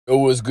Yo,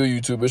 what's good,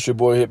 YouTube? It's your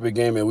boy Hippie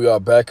Game, and we are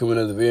back with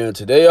another video. And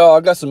today, y'all, I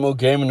got some more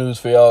gaming news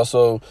for y'all.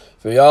 So,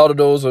 for y'all, to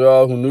those of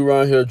y'all who new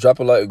around here, drop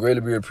a like, greatly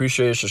be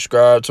appreciated.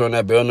 Subscribe, turn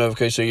that bell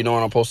notification so you know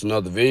when I'm posting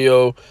another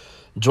video.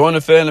 Join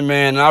the family,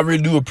 man. And I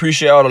really do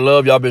appreciate all the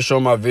love y'all been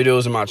showing my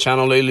videos and my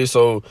channel lately.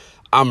 So,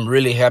 I'm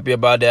really happy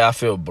about that. I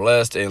feel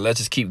blessed, and let's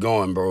just keep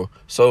going, bro.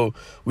 So,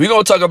 we're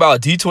going to talk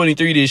about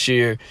D23 this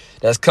year.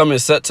 That's coming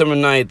September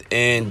 9th,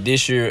 and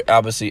this year,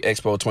 obviously,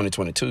 Expo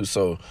 2022.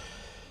 So,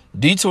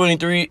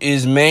 D23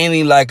 is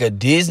mainly like a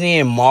Disney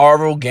and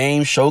Marvel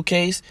game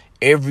showcase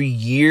every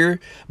year.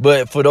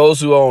 But for those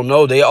who don't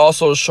know, they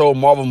also show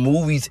Marvel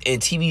movies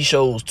and TV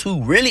shows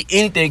too. Really,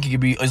 anything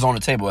is on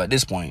the table at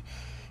this point.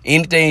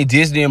 Anything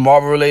Disney and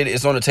Marvel related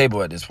is on the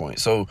table at this point.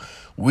 So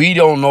we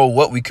don't know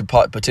what we could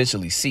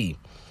potentially see.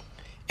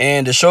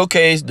 And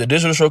the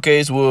digital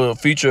showcase will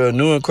feature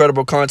new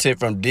incredible content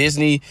from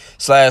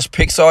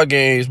Disney/Pixar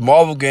games,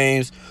 Marvel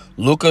games,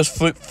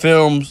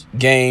 Lucasfilms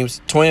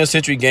games, 20th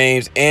Century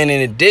games, and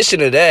in addition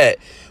to that,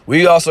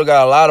 we also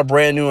got a lot of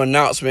brand new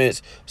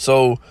announcements.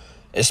 So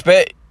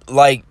expect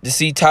to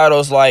see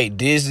titles like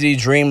Disney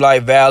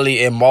Dreamlight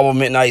Valley and Marvel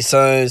Midnight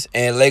Suns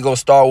and Lego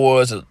Star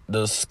Wars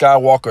The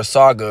Skywalker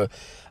Saga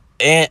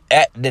and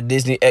at the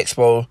Disney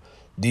Expo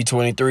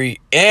D23.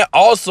 And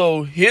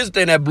also, here's the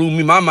thing that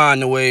blew my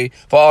mind away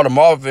for all the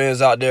Marvel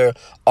fans out there.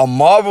 A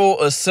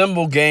Marvel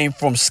Assemble game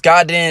from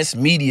Skydance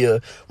Media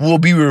will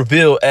be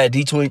revealed at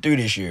D23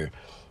 this year.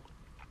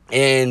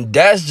 And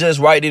that's just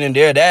right in and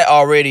there. That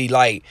already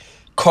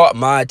caught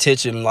my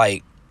attention.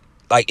 Like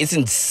it's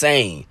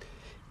insane.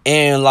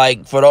 And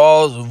for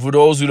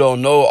those who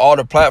don't know, all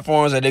the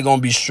platforms that they're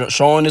gonna be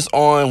showing this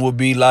on will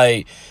be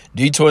like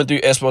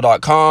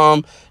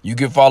D23expo.com. You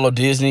can follow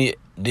Disney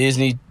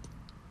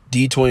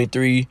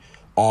D23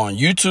 on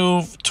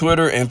YouTube,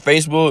 Twitter, and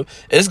Facebook.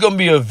 It's gonna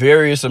be a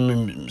various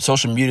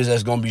social medias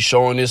that's gonna be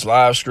showing this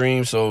live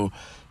stream. So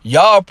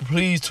y'all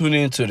please tune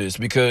into this,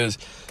 because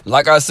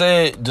like I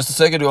said just a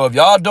second ago, if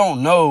y'all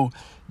don't know,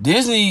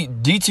 Disney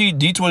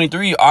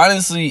D23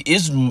 honestly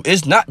is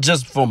not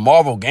just for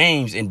Marvel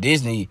games and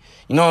Disney.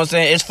 You know what I'm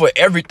saying? It's for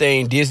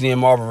everything Disney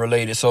and Marvel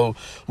related. So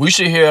we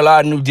should hear a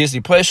lot of new Disney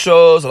Plus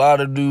shows, a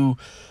lot of new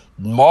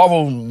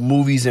Marvel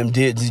movies and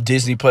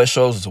Disney Plus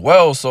shows as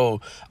well.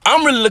 So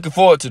I'm really looking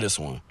forward to this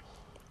one.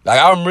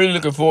 I'm really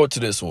looking forward to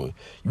this one.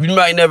 You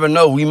might never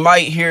know. We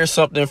might hear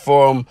something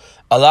from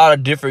a lot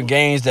of different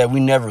games that we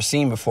never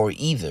seen before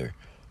either.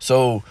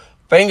 So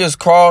fingers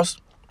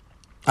crossed.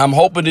 I'm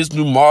hoping this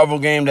new Marvel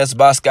game that's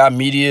by Sky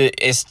Media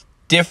is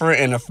different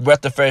and a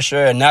breath of fresh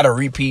air and not a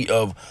repeat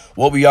of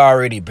what we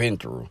already been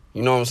through.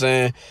 You know what I'm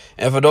saying?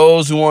 And for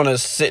those who want to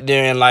sit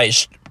there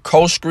and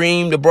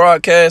co-stream the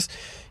broadcast,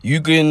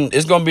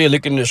 it's gonna be a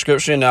link in the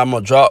description that I'm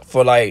gonna drop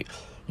for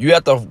you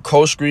have to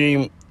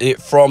co-stream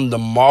it from the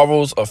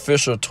Marvel's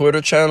official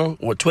Twitter channel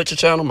or Twitch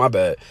channel, my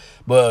bad,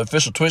 but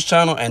official Twitch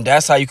channel, and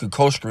that's how you could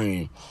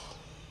co-stream.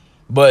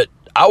 But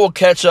I will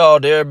catch y'all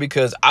there,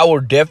 because I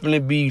will definitely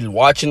be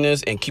watching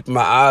this and keeping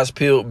my eyes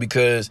peeled,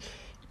 because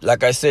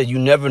like I said, you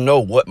never know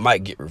what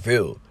might get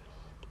revealed.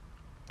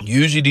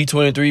 Usually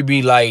D23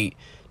 be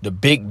the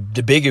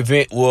big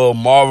event. Well,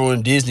 Marvel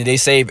and Disney, they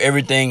save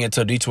everything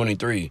until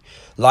D23.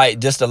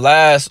 Just the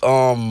last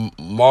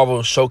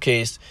Marvel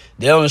showcase,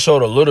 they only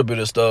showed a little bit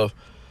of stuff,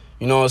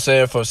 you know what I'm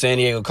saying, from San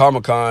Diego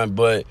Comic-Con.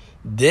 But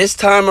this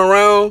time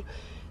around,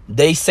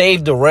 they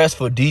saved the rest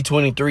for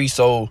D23.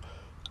 So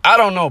I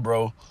don't know,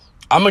 bro.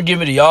 I'm gonna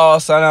give it to y'all.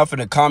 Sign out in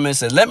the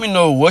comments and let me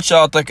know what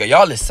y'all think. Are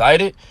y'all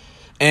excited?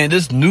 And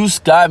this new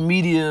Sky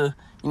Media,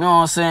 you know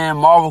what I'm saying,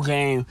 Marvel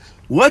game,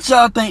 what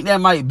y'all think that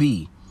might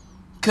be?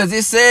 Because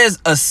it says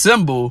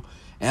assemble,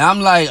 and I'm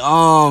like,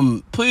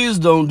 please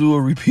don't do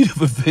a repeat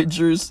of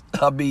Avengers.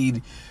 I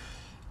mean,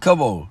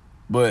 come on.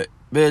 But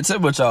man, tell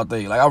me what y'all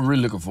think. I'm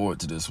really looking forward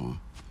to this one.